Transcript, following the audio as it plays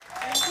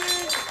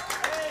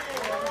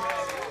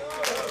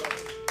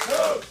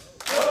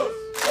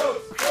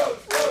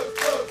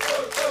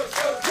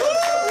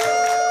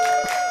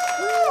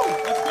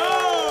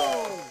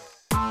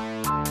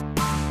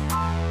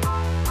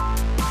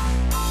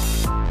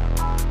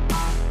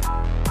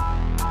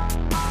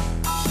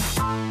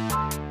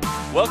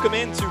Welcome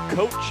into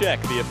Coat Check,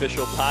 the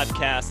official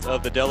podcast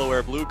of the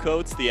Delaware Blue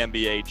Coats, the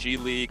NBA G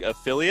League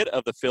affiliate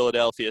of the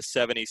Philadelphia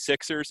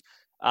 76ers.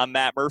 I'm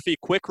Matt Murphy.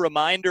 Quick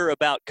reminder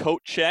about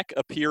Coat Check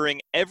appearing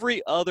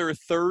every other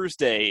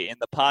Thursday in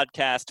the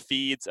podcast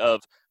feeds of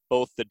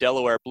both the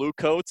Delaware Blue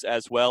Coats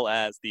as well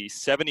as the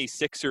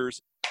 76ers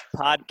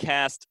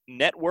podcast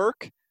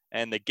network.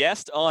 And the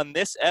guest on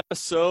this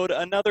episode,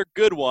 another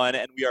good one,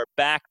 and we are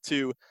back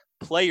to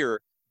player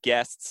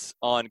guests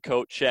on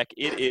Coat Check.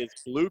 It is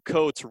Blue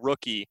Coats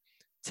rookie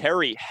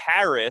Terry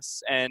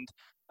Harris, and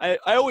I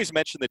always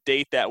mention the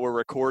date that we're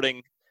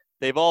recording.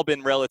 They've all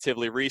been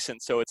relatively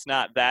recent, so it's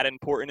not that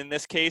important in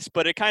this case,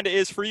 but it kind of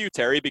is for you,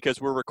 Terry, because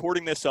we're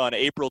recording this on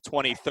April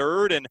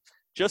 23rd and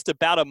just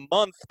about a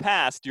month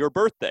past your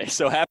birthday.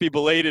 So happy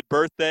belated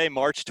birthday,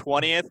 March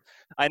 20th.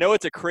 I know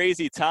it's a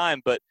crazy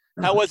time, but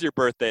how was your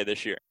birthday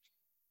this year?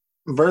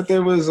 Birthday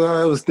was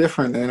it was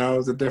different, it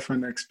was a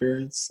different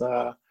experience.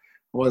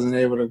 Wasn't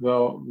able to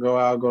go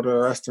out, go to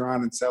a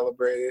restaurant and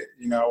celebrate it.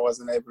 I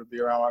wasn't able to be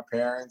around my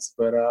parents,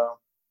 but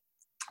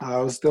I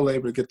was still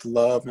able to get the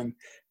love and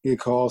get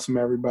calls from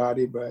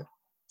everybody. But,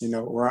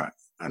 we're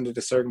under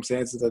the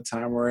circumstances of the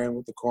time we're in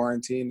with the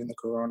quarantine and the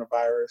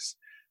coronavirus.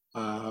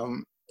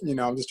 I'm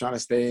just trying to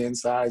stay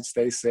inside,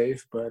 stay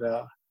safe. But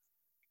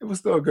it was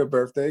still a good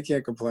birthday.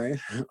 Can't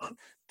complain.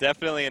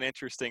 Definitely an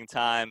interesting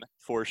time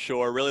for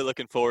sure. Really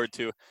looking forward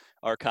to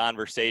our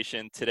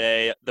conversation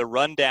today. The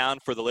rundown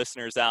for the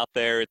listeners out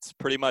there, it's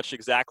pretty much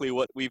exactly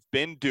what we've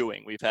been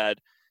doing. We've had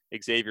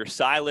Xavier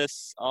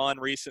Silas on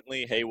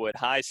recently, Haywood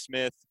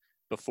Highsmith.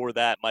 Before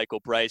that, Michael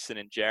Bryson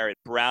and Jarrett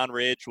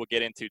Brownridge. We'll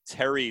get into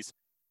Terry's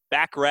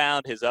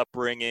background, his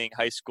upbringing,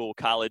 high school,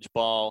 college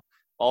ball,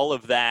 all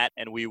of that,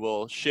 and we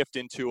will shift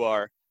into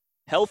our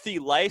healthy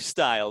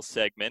lifestyle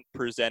segment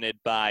presented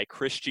by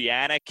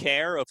Christiana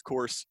Care. Of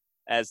course,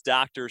 as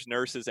doctors,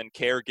 nurses, and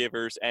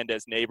caregivers, and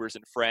as neighbors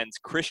and friends,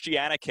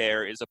 Christiana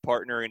Care is a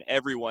partner in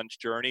everyone's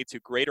journey to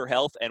greater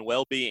health and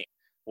well-being.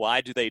 Why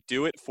do they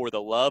do it? For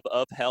the love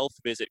of health.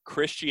 Visit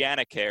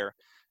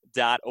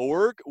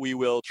christianacare.org. We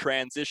will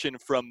transition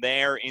from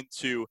there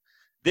into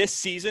this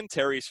season,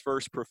 Terry's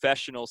first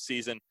professional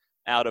season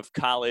out of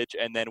college,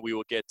 and then we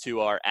will get to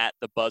our At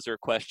the Buzzer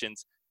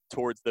questions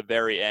towards the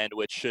very end,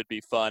 which should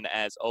be fun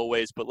as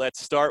always. But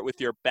let's start with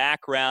your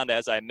background.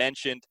 As I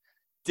mentioned,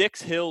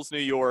 Dix Hills, New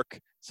York.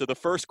 So the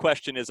first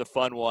question is a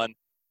fun one.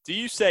 Do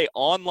you say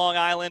on Long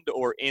Island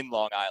or in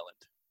Long Island?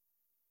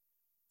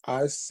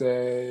 I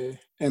say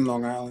in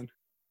Long Island.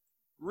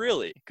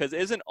 Really? Because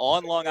isn't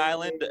on Long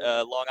Island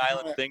a Long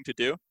Island thing to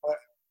do?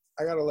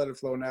 I got to let it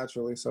flow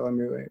naturally. So I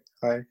mean,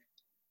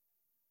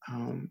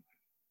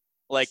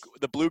 like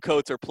the Blue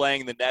Coats are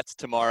playing the Nets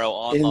tomorrow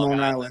on in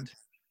Long Island.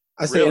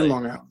 I say Really? in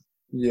Long Island.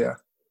 Yeah.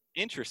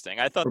 Interesting.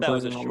 I thought that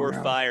was a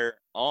surefire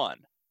on.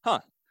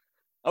 Huh.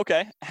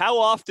 Okay. How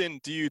often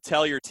do you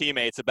tell your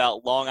teammates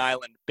about Long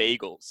Island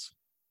bagels?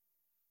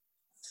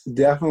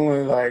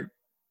 Definitely,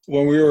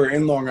 when we were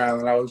in Long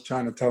Island, I was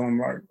trying to tell them,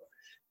 if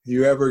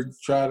you ever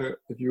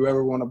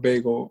want a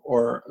bagel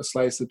or a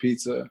slice of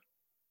pizza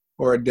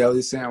or a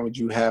deli sandwich,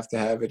 you have to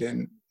have it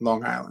in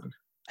Long Island.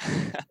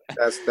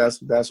 That's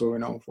what we're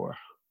known for.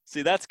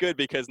 See, that's good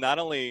because not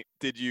only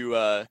did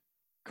you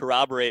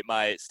corroborate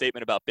my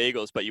statement about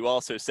bagels, but you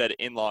also said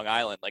in Long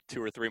Island like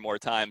 2 or 3 more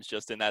times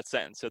just in that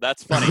sentence. So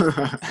that's funny.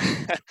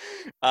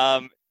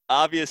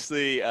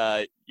 Obviously,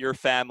 your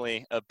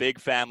family, a big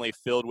family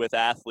filled with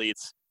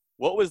athletes.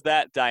 What was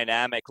that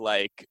dynamic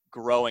like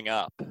growing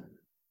up?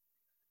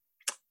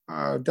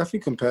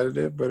 Definitely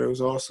competitive, but it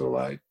was also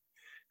it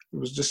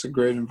was just a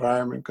great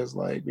environment because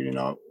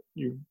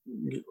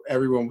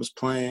everyone was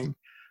playing,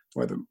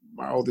 whether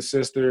my older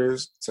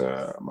sisters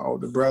to my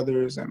older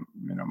brothers, and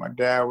my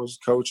dad was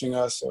coaching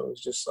us, so it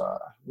was just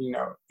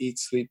eat,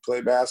 sleep,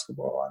 play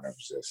basketball, and it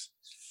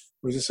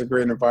was just a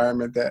great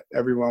environment that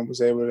everyone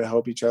was able to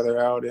help each other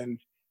out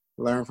and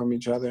learn from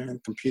each other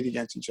and compete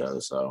against each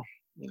other. So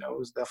it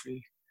was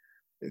definitely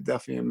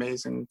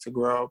amazing to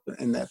grow up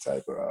in that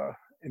type of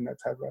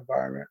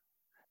environment.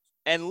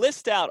 And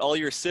list out all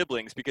your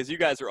siblings because you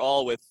guys are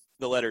all with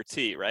the letter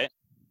T, right?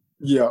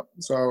 Yeah.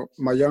 So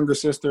my younger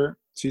sister,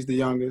 she's the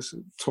youngest,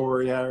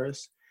 Tori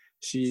Harris.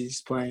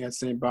 She's playing at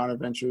St.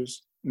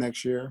 Bonaventures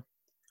next year.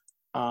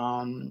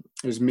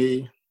 There's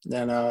me,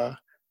 then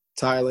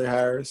Tyler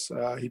Harris.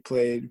 He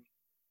played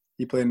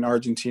in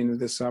Argentina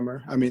this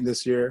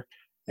year.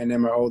 And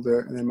then my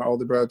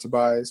older brother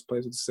Tobias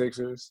plays with the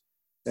Sixers.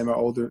 Then my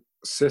older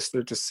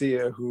sister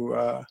Tasia, who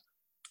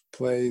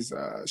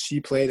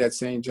she played at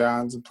St.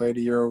 John's and played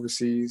a year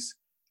overseas.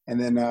 And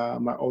then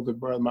my oldest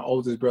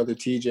brother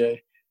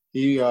TJ,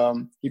 he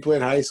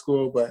played high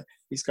school, but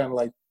he's kind of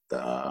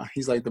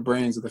he's like the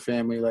brains of the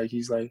family.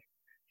 He's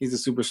the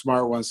super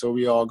smart one, so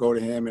we all go to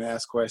him and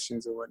ask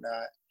questions and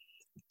whatnot.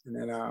 And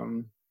then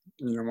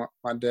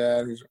my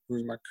dad, who's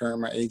my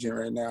agent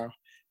right now,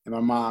 and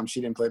my mom,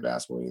 she didn't play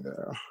basketball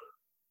either.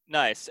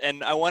 Nice.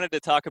 And I wanted to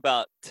talk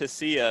about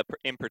Tasia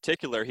in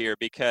particular here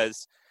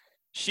because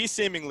she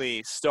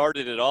seemingly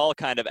started it all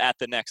kind of at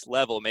the next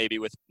level, maybe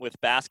with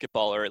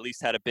basketball, or at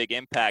least had a big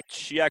impact.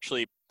 She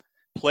actually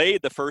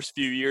played the first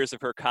few years of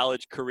her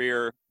college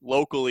career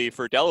locally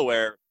for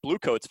Delaware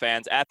Bluecoats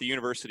fans at the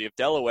University of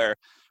Delaware.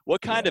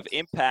 What kind of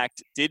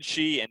impact did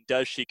she and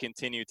does she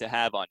continue to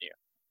have on you?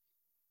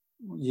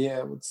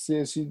 Yeah,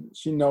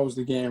 she knows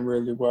the game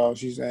really well.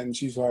 She's like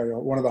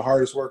one of the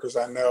hardest workers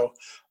I know,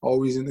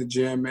 always in the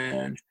gym.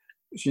 And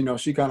she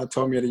kind of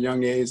told me at a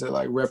young age that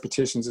like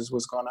repetitions is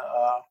what's gonna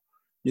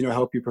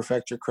help you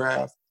perfect your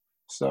craft.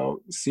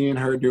 So seeing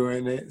her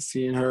doing it,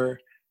 seeing her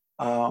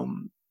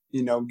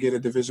get a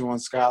Division I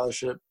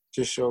scholarship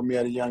just showed me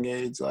at a young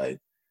age like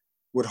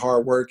with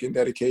hard work and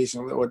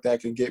dedication what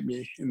that can get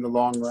me in the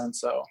long run.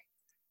 So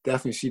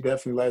she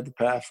definitely led the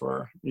path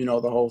for the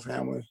whole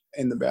family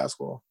in the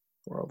basketball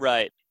world.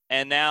 Right.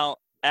 And now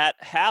at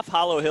Half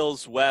Hollow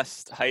Hills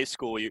West High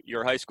School,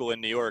 your high school in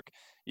New York,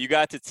 you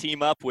got to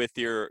team up with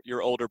your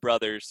older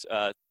brothers,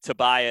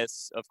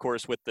 Tobias, of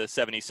course, with the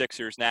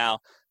 76ers now,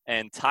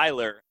 and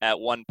Tyler at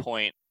one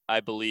point, I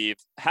believe.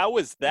 How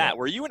was that?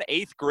 Were you in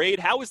 8th grade?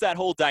 How was that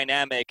whole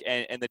dynamic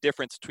and the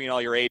difference between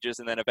all your ages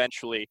and then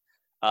eventually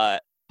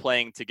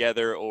playing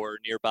together or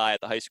nearby at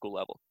the high school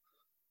level?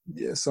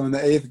 Yeah, so in the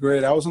 8th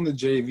grade, I was on the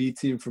JV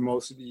team for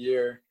most of the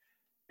year,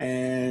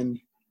 and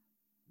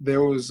it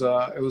was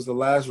the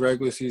last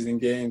regular season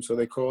game, so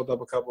they called up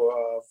a couple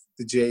of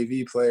the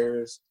JV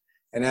players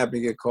and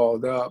happened to get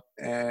called up,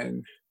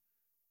 and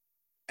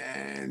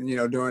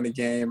during the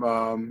game,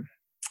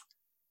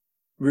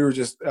 we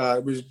just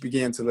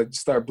began to like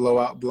start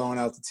blowing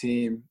out the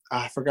team.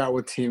 I forgot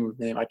what team was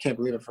named. I can't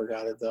believe I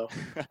forgot it though.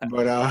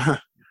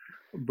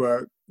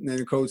 But then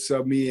the coach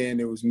subbed me in.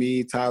 It was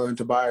me, Tyler, and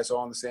Tobias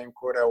all on the same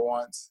court at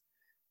once.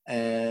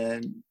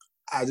 And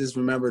I just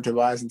remember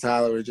Tobias and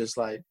Tyler were just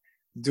like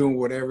doing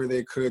whatever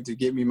they could to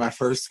get me my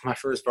first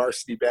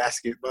varsity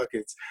basket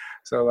buckets.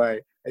 So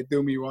like they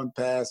threw me one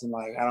pass and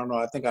like I don't know,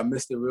 I think I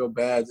missed it real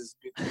bad. Just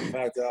the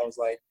fact that I was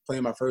like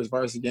playing my first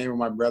varsity game with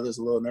my brothers,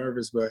 a little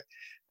nervous. But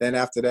then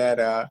after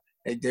that,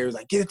 they was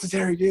like, get it to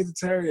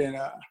Terry, and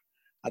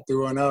I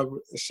threw one up,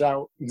 the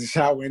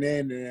shot went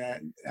in,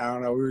 and I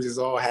don't know, we were just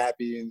all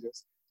happy and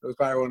just it was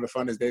probably one of the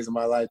funnest days of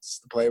my life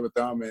just to play with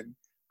them. And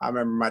I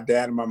remember my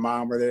dad and my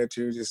mom were there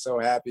too, just so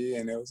happy,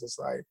 and it was just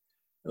like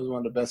it was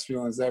one of the best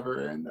feelings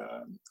ever. And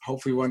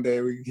hopefully one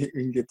day we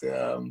can get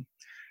to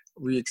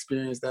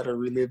re-experience that or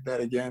relive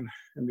that again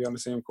and be on the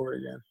same court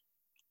again.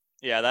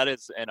 Yeah, that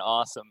is an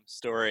awesome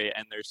story,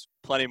 and there's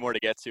plenty more to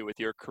get to with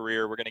your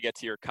career. We're going to get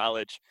to your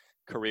college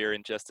career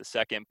in just a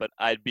second, but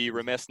I'd be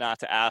remiss not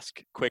to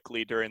ask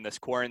quickly during this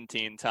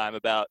quarantine time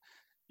about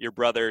your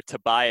brother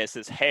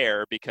Tobias's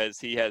hair, because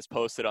he has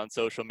posted on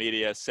social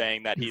media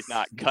saying that he's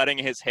not cutting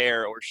his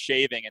hair or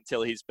shaving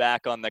until he's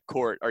back on the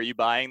court. Are you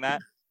buying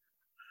that?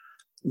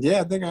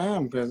 Yeah, I think I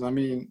am, because I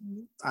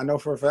mean, I know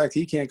for a fact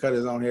he can't cut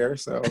his own hair,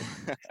 so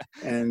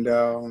and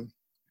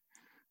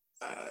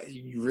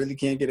you really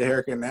can't get a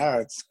haircut now.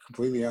 It's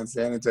completely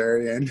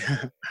unsanitary. And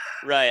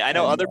right. I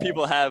know other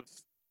people have,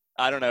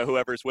 I don't know,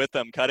 whoever's with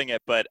them cutting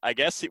it, but I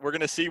guess we're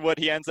going to see what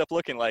he ends up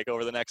looking like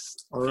over the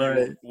next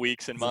few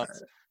weeks and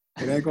months.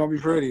 It ain't going to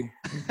be pretty.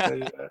 I'll tell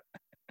you that.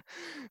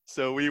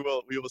 So we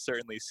will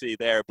certainly see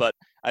there. But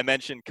I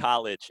mentioned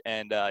college,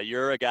 and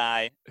you're a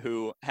guy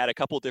who had a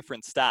couple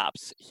different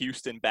stops: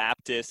 Houston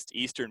Baptist,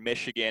 Eastern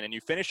Michigan, and you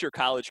finished your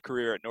college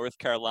career at North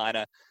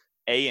Carolina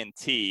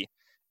A&T.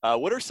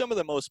 What are some of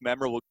the most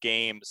memorable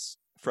games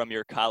from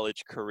your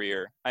college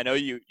career? I know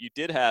you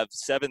did have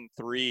 7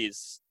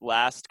 threes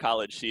last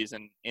college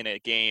season in a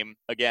game,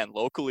 again,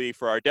 locally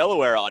for our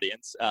Delaware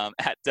audience,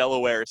 at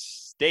Delaware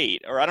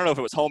State. Or I don't know if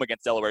it was home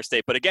against Delaware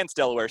State, but against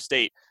Delaware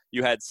State,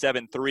 you had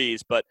 7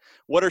 threes. But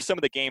what are some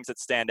of the games that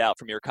stand out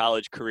from your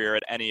college career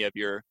at any of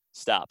your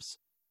stops?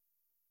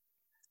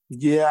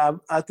 Yeah,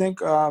 I think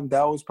that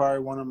was probably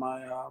one of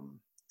my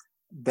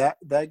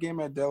that game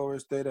at Delaware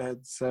State, I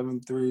had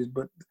 7 threes,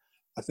 but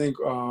I think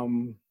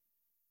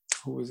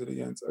who was it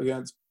against?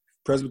 Against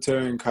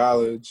Presbyterian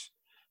College,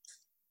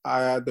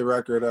 I had the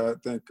record. I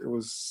think it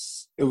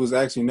was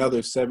actually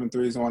another 7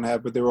 threes in one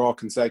half, but they were all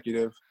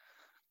consecutive.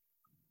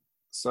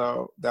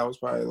 So that was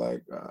probably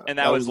like. And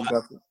that was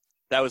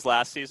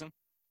last season.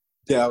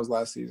 Yeah, that was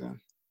last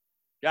season.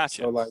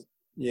 Gotcha. So like,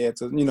 yeah,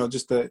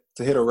 just to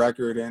hit a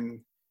record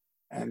and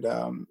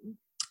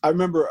I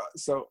remember.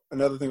 So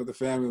another thing with the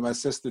family, my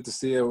sister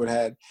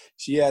Tasia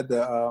she had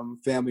the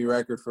family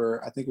record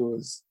for, I think it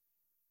was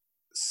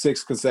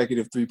 6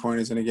 consecutive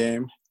 3-pointers in a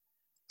game.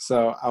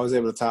 So I was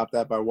able to top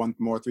that by one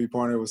more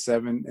 3-pointer with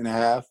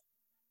 7.5.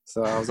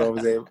 So I was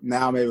always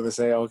now I'm able to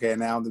say, okay,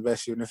 now I'm the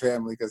best shooter in the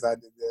family because I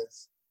did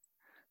this.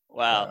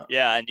 Wow.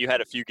 Yeah. And you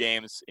had a few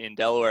games in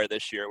Delaware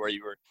this year where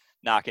you were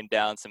knocking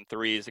down some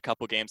threes, a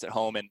couple games at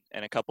home and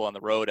a couple on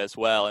the road as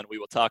well. And we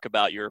will talk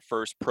about your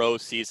first pro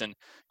season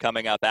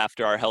coming up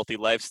after our Healthy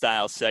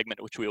Lifestyle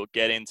segment, which we will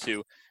get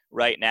into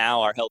right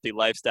now. Our Healthy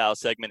Lifestyle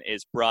segment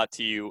is brought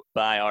to you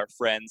by our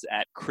friends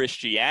at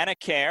Christiana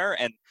Care.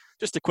 And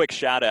just a quick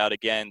shout out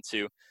again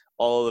to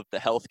all of the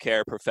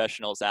healthcare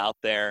professionals out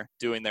there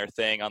doing their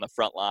thing on the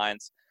front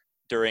lines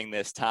during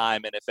this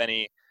time. And if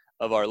any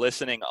of our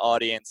listening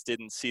audience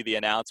didn't see the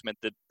announcement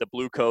that the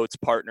Blue Coats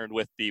partnered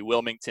with the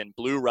Wilmington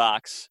Blue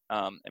Rocks,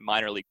 a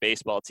minor league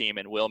baseball team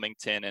in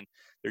Wilmington, and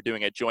they're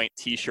doing a joint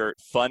t-shirt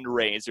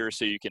fundraiser.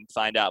 So you can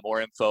find out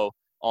more info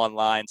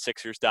online,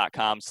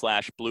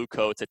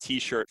 Sixers.com/Bluecoats, a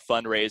t-shirt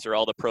fundraiser,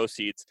 all the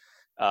proceeds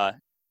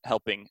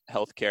helping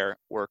healthcare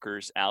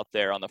workers out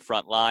there on the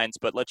front lines.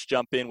 But let's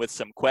jump in with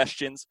some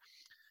questions.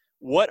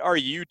 What are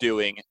you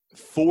doing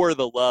for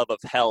the love of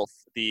health,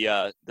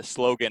 the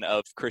slogan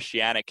of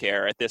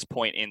Christianacare at this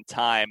point in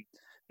time?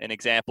 An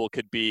example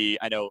could be,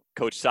 I know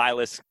Coach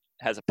Silas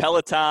has a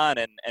Peloton,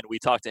 and we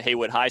talked to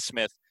Haywood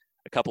Highsmith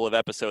a couple of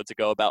episodes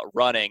ago about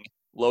running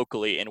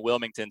locally in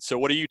Wilmington. So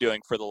what are you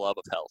doing for the love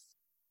of health?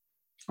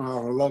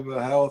 Love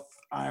of health,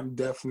 I'm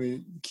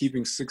definitely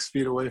keeping 6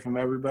 feet away from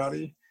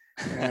everybody.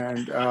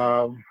 And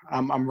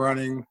I'm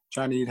running,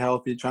 trying to eat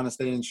healthy, trying to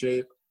stay in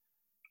shape.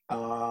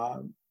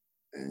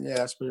 And yeah,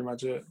 that's pretty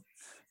much it.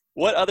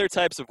 What other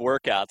types of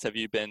workouts have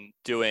you been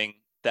doing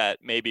that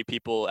maybe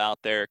people out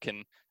there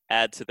can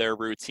add to their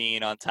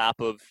routine on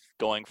top of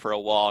going for a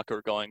walk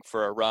or going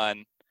for a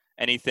run?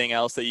 Anything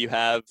else that you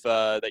have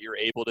that you're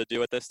able to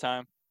do at this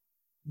time?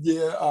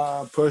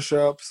 Yeah,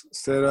 push-ups,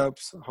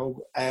 sit-ups,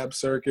 whole ab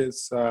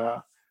circuits.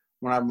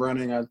 When I'm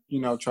running, I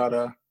try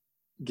to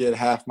get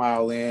half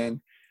mile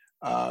in,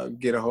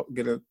 get a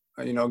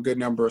good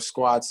number of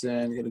squats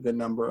in, get a good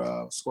number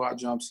of squat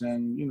jumps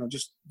in.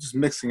 Just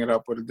mixing it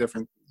up and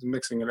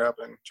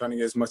trying to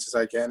get as much as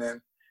I can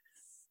in.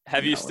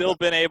 Have you still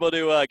been able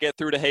to get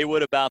through to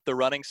Haywood about the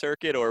running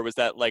circuit, or was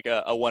that like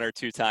a 1 or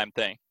 2 time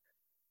thing?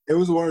 It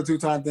was a 1 or 2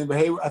 time thing, but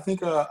I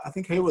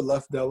think Haywood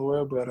left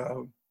Delaware, but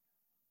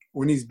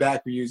when he's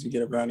back, we usually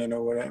get a run in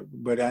or whatever.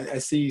 But I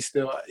see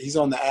he's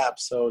on the app,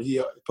 so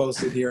he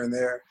posted here and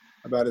there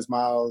about his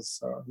miles.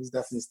 So he's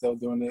definitely still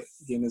doing it,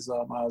 getting his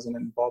miles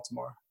in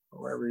Baltimore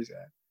or wherever he's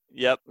at.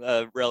 Yep,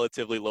 a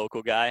relatively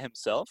local guy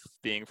himself,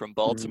 being from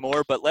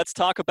Baltimore. Mm-hmm. But let's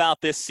talk about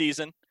this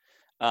season.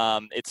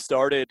 It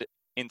started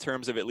in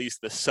terms of at least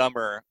the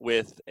summer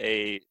with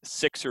a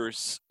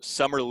Sixers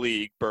Summer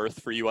League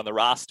berth for you on the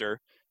roster.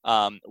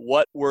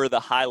 What were the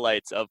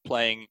highlights of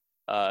being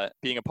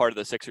a part of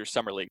the Sixers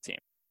Summer League team?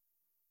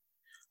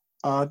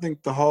 I think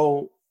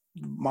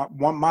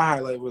my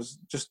highlight was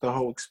just the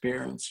whole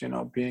experience,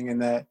 being in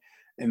that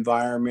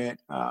environment,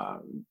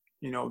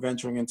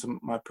 venturing into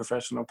my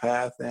professional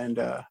path and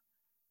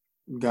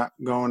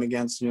going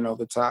against,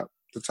 the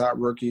top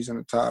rookies and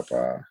the top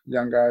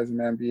young guys in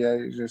the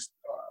NBA. Is just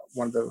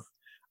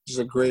just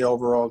a great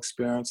overall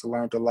experience. I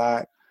learned a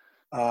lot.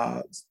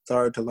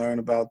 Started to learn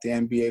about the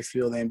NBA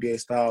feel, the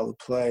NBA style of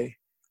play.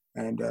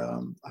 And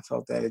I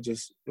felt that it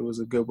was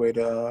a good way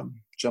to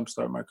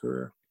jumpstart my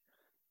career.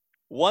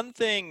 One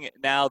thing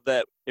now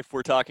that if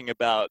we're talking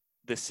about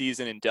the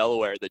season in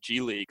Delaware, the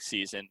G League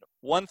season,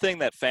 one thing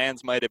that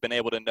fans might have been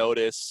able to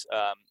notice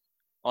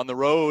on the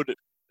road,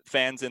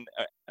 fans in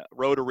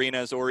road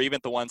arenas or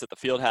even the ones at the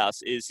field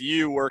house, is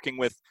you working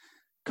with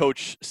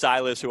Coach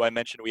Silas, who I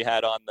mentioned we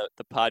had on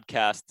the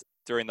podcast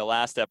during the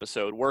last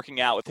episode, working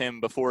out with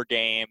him before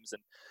games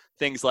and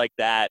things like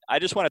that. I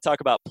just want to talk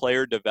about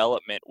player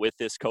development with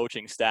this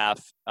coaching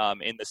staff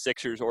in the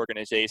Sixers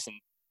organization,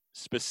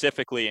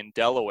 specifically in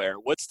Delaware.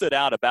 What stood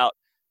out about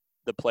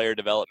the player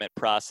development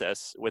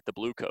process with the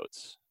Blue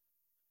Coats?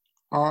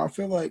 I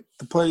feel like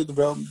the player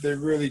development, they're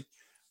really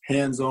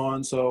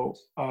hands-on. So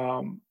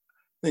I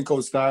think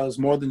Coach Styles,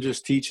 more than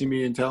just teaching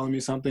me and telling me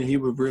something, he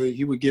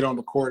would get on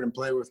the court and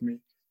play with me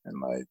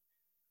and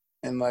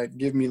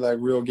give me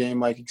real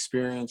game-like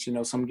experience.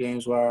 Some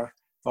games where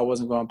if I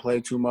wasn't going to play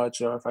too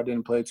much or if I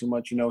didn't play too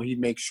much, he'd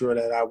make sure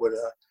that I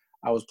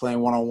was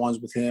playing one-on-ones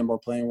with him or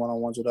playing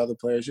one-on-ones with other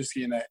players, just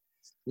seeing that,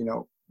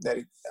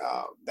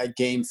 that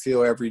game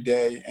feel every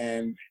day,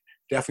 and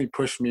definitely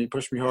push me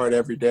hard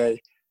every day,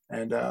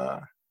 and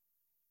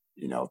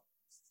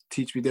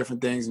teach me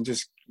different things, and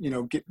just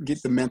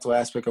get the mental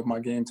aspect of my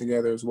game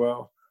together as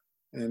well.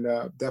 And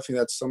definitely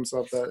that's some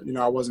stuff that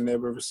I wasn't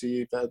able to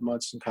receive that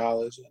much in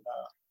college, and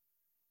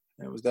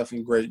it was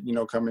definitely great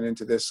coming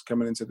into this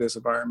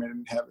environment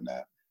and having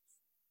that.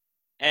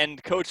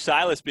 And Coach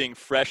Silas being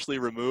freshly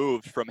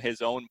removed from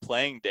his own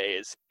playing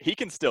days, he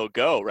can still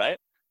go, right?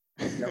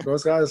 Yeah,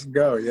 those guys can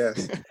go.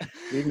 Yes,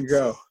 he can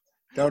go.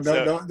 Don't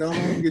let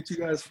him get you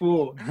guys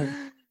fooled.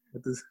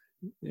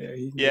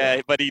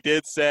 But he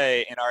did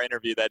say in our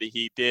interview that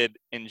he did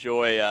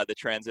enjoy the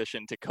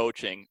transition to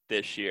coaching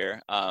this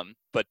year.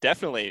 But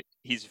definitely,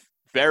 he's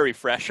very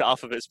fresh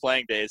off of his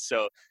playing days,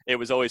 so it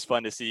was always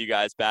fun to see you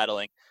guys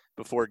battling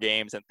before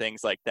games and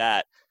things like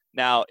that.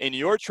 Now, in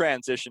your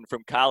transition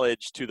from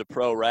college to the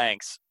pro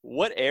ranks,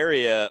 what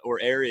area or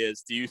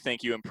areas do you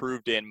think you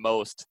improved in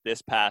most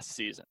this past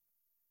season?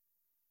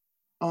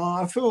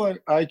 I feel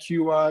like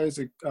IQ-wise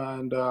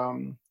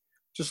and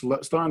just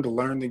starting to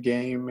learn the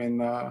game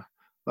and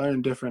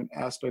learn different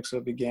aspects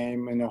of the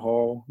game in the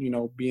whole,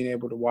 being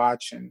able to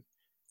watch and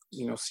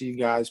see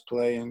guys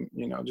play and,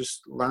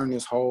 just learn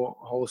this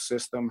whole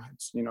system.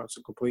 It's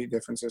a complete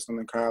different system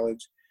than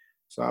college.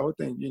 So I would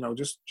think,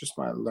 just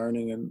by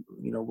learning and,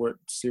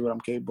 see what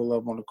I'm capable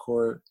of on the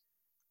court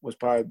was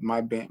probably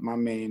my main, my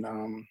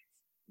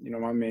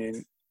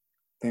main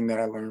thing that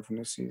I learned from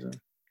this season.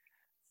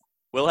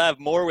 We'll have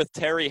more with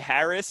Terry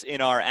Harris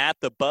in our At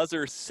the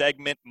Buzzer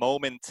segment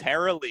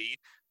momentarily.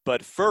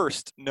 But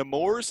first,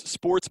 Nemours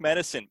Sports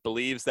Medicine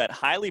believes that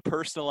highly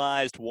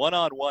personalized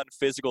one-on-one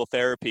physical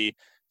therapy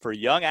for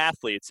young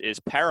athletes is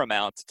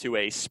paramount to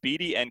a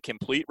speedy and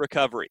complete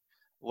recovery.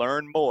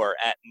 Learn more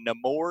at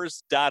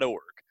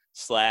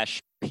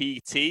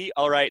nemours.org/PT.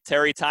 All right,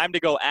 Terry, time to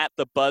go at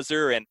the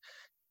buzzer. And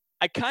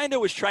I kind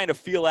of was trying to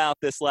feel out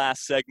this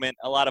last segment.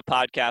 A lot of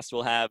podcasts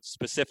will have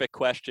specific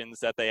questions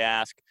that they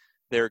ask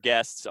their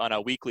guests on a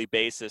weekly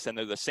basis, and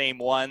they're the same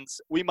ones.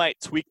 We might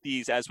tweak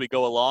these as we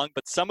go along,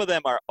 but some of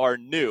them are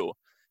new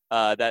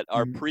that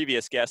our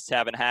previous guests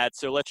haven't had.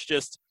 So let's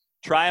just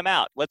try them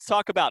out. Let's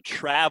talk about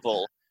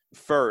travel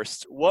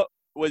first. What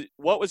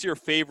was your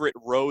favorite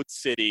road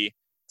city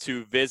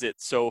to visit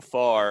so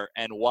far,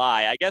 and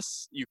why? I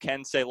guess you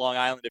can say Long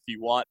Island if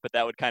you want, but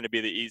that would kind of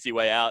be the easy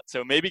way out.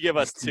 So maybe give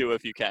us two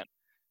if you can.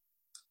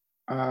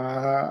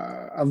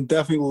 I'm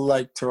definitely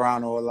like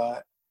Toronto a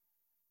lot.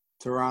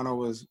 Toronto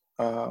was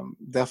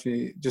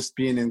definitely just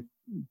being in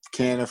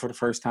Canada for the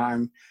first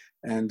time,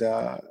 and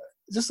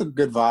just a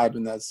good vibe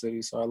in that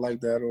city. So I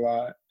like that a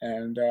lot.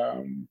 And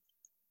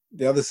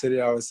the other city,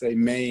 I would say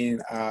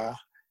Maine. I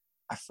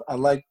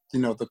like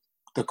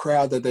the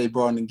crowd that they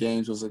brought in the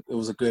games was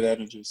a good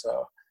energy.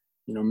 So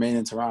Maine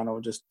and Toronto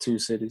are just two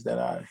cities that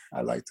I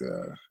like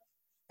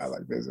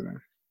visiting.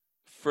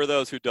 For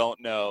those who don't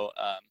know,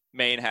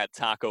 Maine had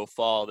Taco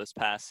Fall this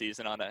past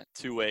season on a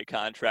two-way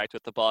contract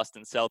with the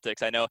Boston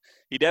Celtics. I know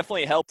he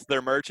definitely helped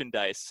their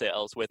merchandise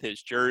sales with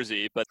his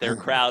jersey, but their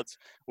crowds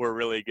were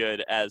really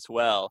good as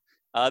well.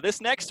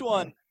 This next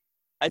one,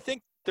 I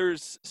think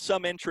there's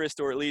some interest,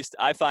 or at least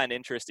I find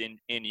interest in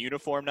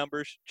uniform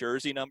numbers,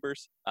 jersey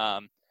numbers.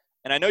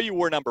 And I know you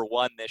wore number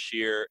 1 this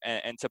year,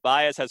 and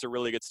Tobias has a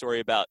really good story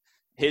about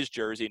his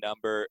jersey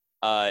number.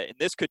 And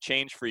this could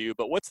change for you,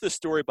 but what's the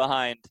story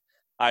behind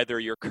either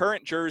your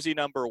current jersey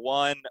number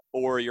 1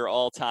 or your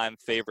all-time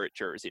favorite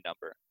jersey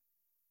number?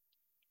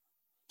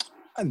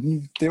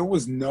 There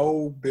was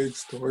no big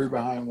story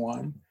behind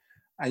one.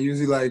 I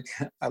usually like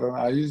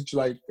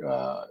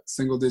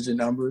single-digit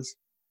numbers,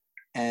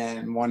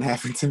 and one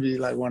happened to be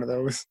like one of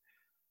those.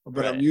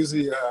 But right. I'm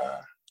usually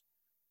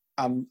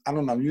I'm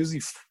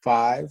usually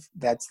 5.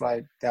 That's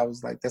my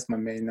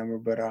main number.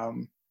 But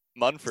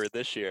Munford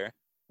this year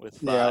with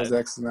 5. Yeah, I was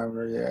X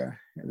number. Yeah,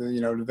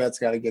 the vets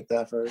got to get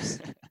that first.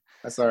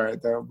 That's all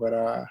right though.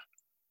 But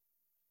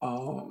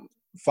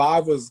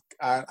 5 was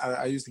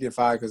I used to get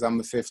 5 because I'm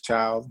the 5th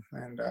child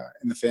and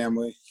in the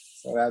family.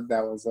 So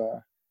that was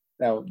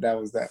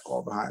that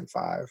all behind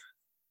 5.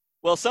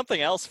 Well,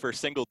 something else for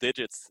single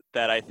digits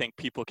that I think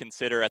people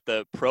consider at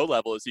the pro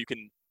level is you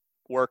can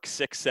work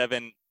 6,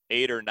 7,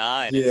 8, or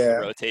 9 in the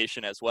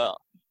rotation as well.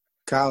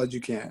 College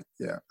you can't.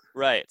 Yeah.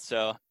 Right.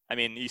 So I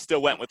mean, you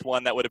still went with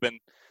one that would have been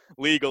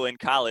legal in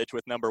college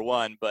with number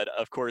 1, but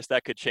of course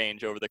that could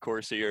change over the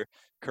course of your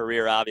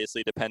career,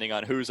 obviously, depending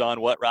on who's on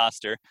what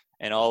roster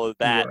and all of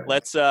that. Right.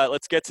 Let's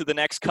get to the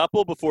next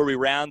couple before we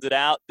round it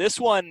out. This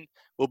one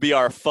will be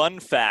our fun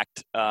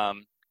fact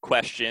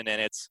question, and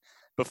it's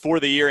before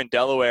the year in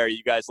Delaware,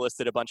 you guys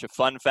listed a bunch of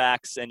fun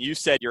facts, and you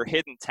said your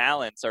hidden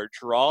talents are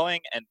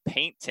drawing and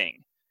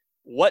painting.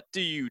 What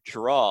do you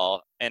draw,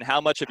 and how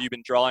much have you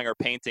been drawing or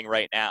painting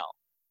right now?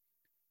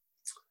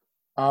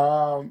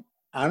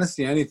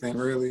 Honestly, anything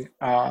really.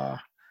 I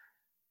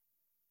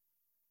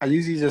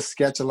usually just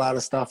sketch a lot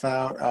of stuff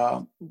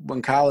out.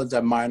 When college, I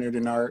minored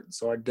in art,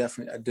 so I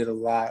did a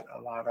lot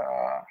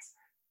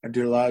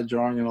of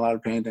drawing and a lot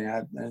of painting.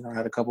 I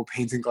had a couple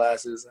painting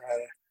classes. I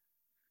had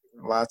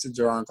lots of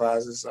drawing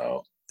classes.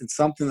 So it's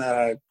something that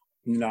I've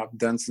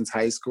done since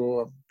high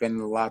school. I've been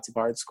in lots of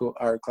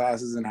art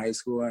classes in high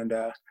school, and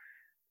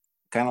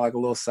kind of like a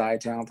little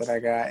side talent that I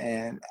got.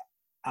 And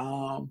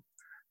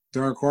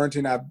during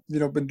quarantine, I've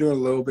been doing a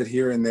little bit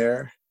here and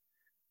there,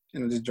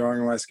 just drawing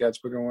in my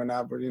sketchbook and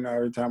whatnot. But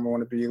every time I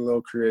want to be a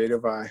little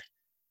creative, I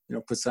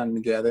put something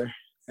together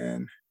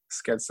and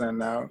sketch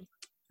something out.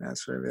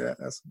 That's really that.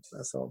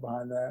 That's all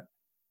behind that.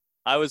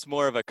 I was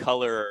more of a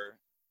colorer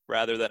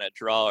rather than a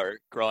drawer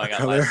growing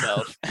up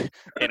myself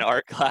in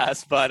art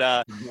class.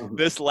 But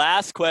this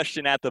last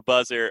question at the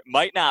buzzer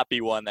might not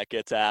be one that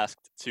gets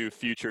asked to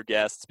future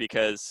guests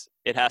because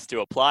it has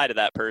to apply to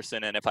that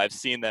person. And if I've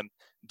seen them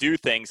do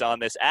things on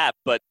this app,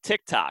 but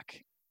TikTok,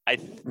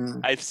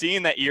 I've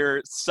seen that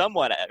you're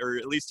somewhat, or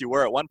at least you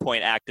were at one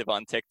point, active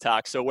on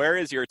TikTok. So where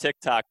is your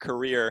TikTok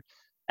career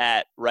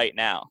at right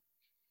now?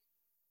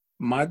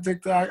 My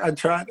TikTok,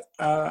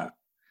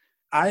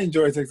 I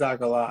enjoy TikTok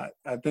a lot.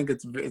 I think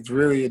it's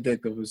really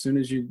addictive. As soon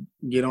as you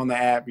get on the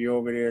app, you're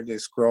over there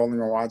just scrolling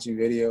or watching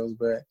videos.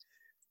 But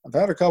I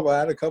had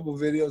a couple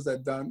videos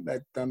that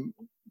done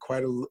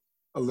quite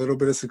a a little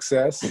bit of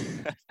success.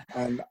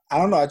 And I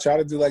don't know, I try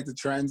to do like the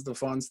trends, the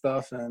fun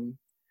stuff. And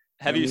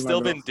Have me you and my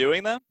still been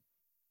doing them?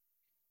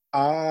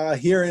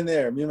 Here and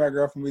there. Me and my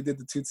girlfriend, we did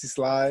the Tootsie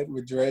Slide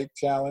with Drake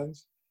challenge.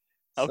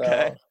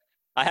 Okay. So,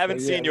 I so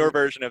haven't yeah, seen your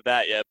version of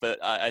that yet, but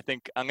I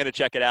think I'm going to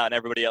check it out and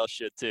everybody else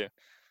should too.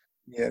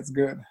 yeah, it's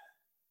good.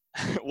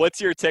 What's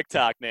your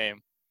TikTok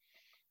name?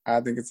 I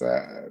think it's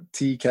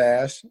T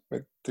Cash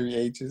with 3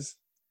 H's.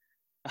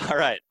 All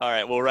right.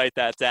 We'll write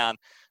that down.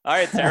 All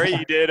right, Terry,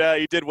 you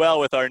did well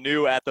with our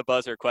new at the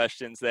buzzer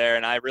questions there,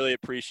 and I really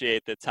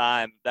appreciate the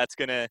time. That's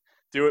gonna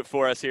do it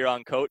for us here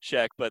on Coach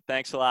Check. But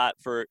thanks a lot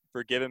for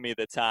giving me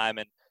the time,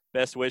 and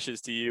best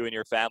wishes to you and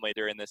your family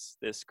during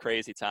this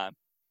crazy time.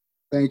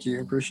 Thank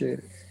you. Appreciate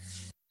it.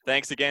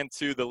 Thanks again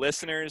to the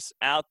listeners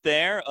out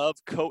there of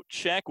Coach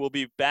Check. We'll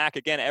be back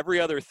again every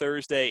other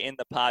Thursday in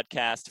the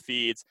podcast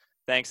feeds.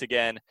 Thanks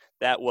again.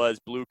 That was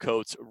Blue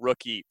Coats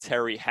rookie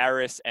Terry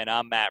Harris, and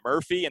I'm Matt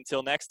Murphy.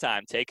 Until next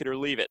time, take it or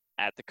leave it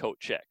at the Coach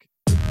Check.